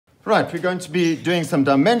Right, we're going to be doing some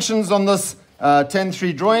dimensions on this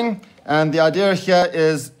 10-3 drawing, and the idea here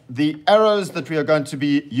is the arrows that we are going to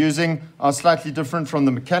be using are slightly different from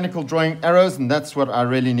the mechanical drawing arrows, and that's what I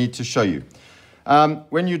really need to show you.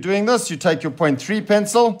 When you're doing this, you take your 0.3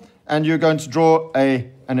 pencil and you're going to draw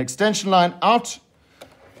an extension line out,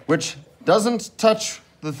 which doesn't touch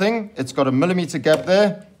the thing. It's got a millimeter gap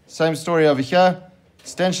there. Same story over here.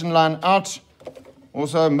 Extension line out,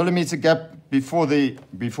 also a millimeter gap before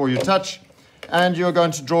you touch, and you're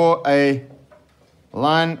going to draw a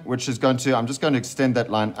line which is going to, I'm just going to extend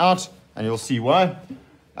that line out and you'll see why.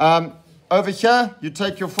 Over here you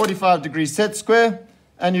take your 45-degree set square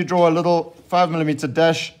and you draw a little 5mm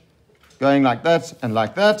dash going like that and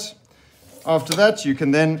like that. After that you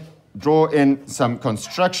can then draw in some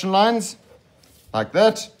construction lines like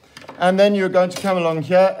that, and then you're going to come along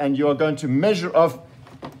here and you're going to measure off.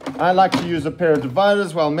 I like to use a pair of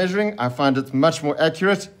dividers while measuring. I find it much more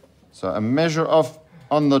accurate. So I measure off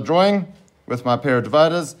on the drawing with my pair of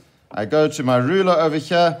dividers. I go to my ruler over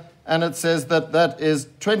here and it says that that is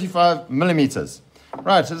 25mm.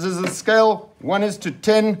 Right, this is a scale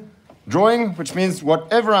 1:10 drawing, which means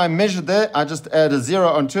whatever I measured there, I just add a 0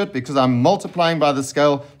 onto it because I'm multiplying by the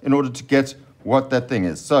scale in order to get what that thing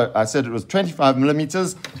is. So I said it was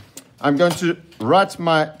 25mm. I'm going to write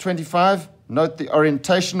my 25. Note the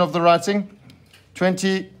orientation of the writing,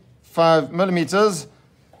 25mm,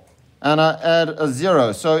 and I add a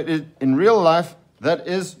 0. So in real life, that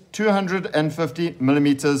is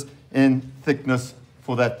 250mm in thickness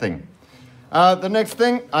for that thing. The next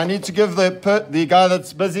thing, I need to give the guy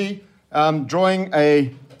that's busy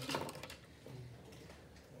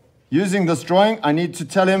using this drawing, I need to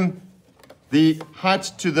tell him the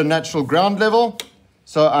height to the natural ground level.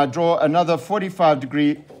 So I draw another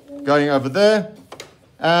 45-degree going over there,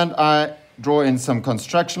 and I draw in some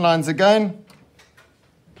construction lines again,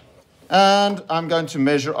 and I'm going to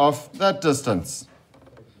measure off that distance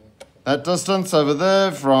over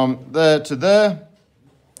there from there to there.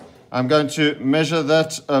 I'm going to measure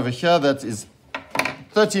that over here. That is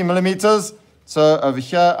 30mm. So over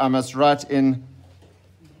here I must write in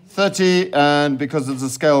 30, and because it's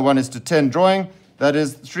a scale 1:10 drawing, that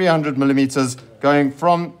is 300mm going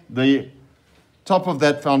from the top of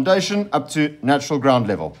that foundation up to natural ground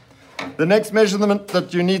level. The next measurement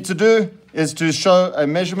that you need to do is to show a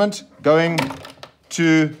measurement going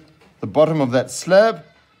to the bottom of that slab.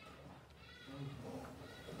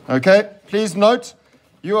 Okay, please note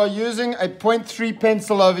you are using a 0.3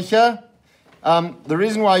 pencil over here. The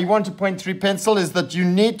reason why you want a 0.3 pencil is that you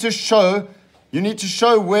need to show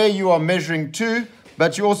where you are measuring to,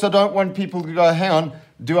 but you also don't want people to go, hang on,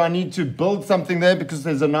 do I need to build something there because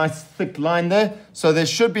there's a nice thick line there? So there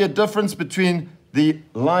should be a difference between the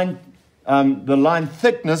line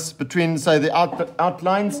thickness between, say, the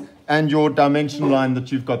outlines and your dimension line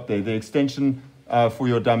that you've got there, the extension for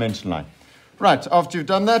your dimension line. Right, after you've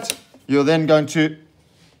done that, you're then going to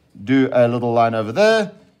do a little line over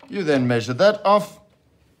there. You then measure that off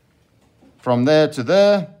from there to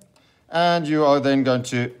there, and you are then going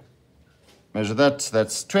to measure that.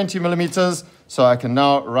 That's 20mm. So I can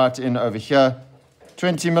now write in over here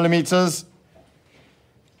 20mm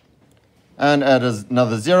and add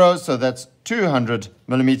another 0. So that's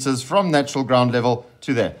 200mm from natural ground level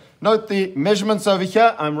to there. Note the measurements over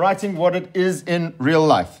here. I'm writing what it is in real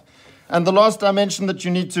life. And the last dimension that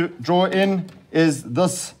you need to draw in is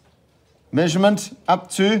this measurement up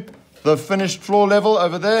to the finished floor level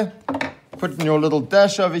over there. Put in your little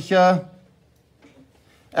dash over here,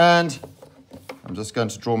 and I'm just going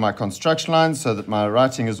to draw my construction lines so that my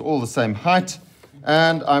writing is all the same height,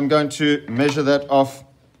 and I'm going to measure that off.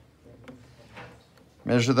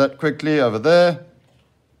 Measure that quickly over there.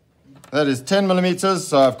 That is 10mm,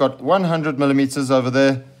 so I've got 100mm over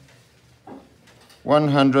there.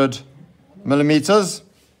 100mm.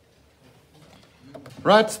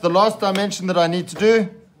 Right, the last dimension that I need to do,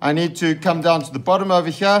 I need to come down to the bottom over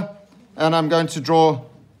here, and I'm going to draw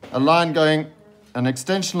a line going, an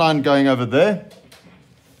extension line going over there.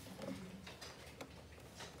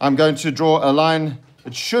 I'm going to draw a line,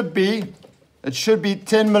 it should be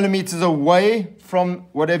 10mm away from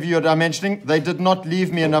whatever you're dimensioning. They did not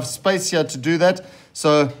leave me enough space here to do that.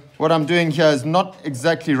 So what I'm doing here is not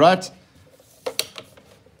exactly right.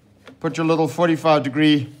 Put your little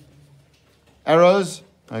 45-degree arrows,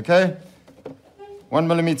 okay?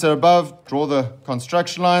 1mm above, draw the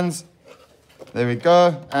construction lines. There we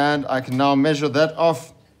go, and I can now measure that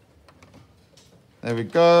off. There we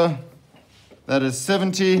go. That is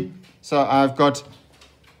 70, so I've got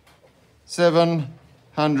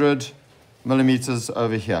 700mm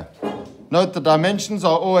over here. Note the dimensions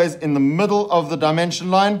are always in the middle of the dimension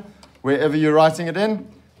line, wherever you're writing it in.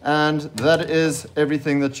 And that is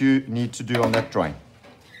everything that you need to do on that drawing.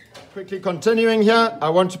 Quickly continuing here, I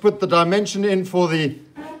want to put the dimension in for the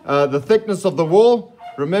thickness of the wall,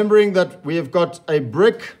 remembering that we have got a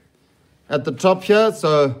brick at the top here.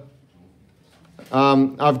 So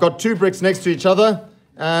I've got 2 bricks next to each other,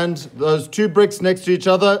 and those 2 bricks next to each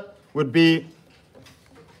other would be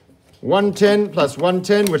 110 plus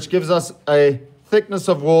 110, which gives us a thickness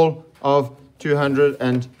of wall of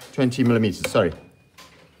 220 millimeters. Sorry.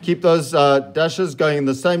 Keep those dashes going in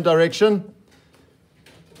the same direction.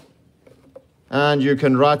 And you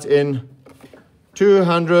can write in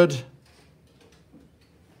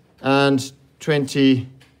 220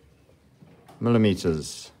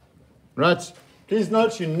 millimeters. Right. Please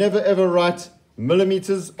note you never ever write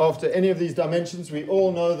millimeters after any of these dimensions. We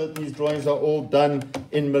all know that these drawings are all done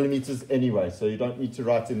in millimeters anyway, so you don't need to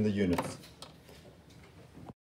write in the units.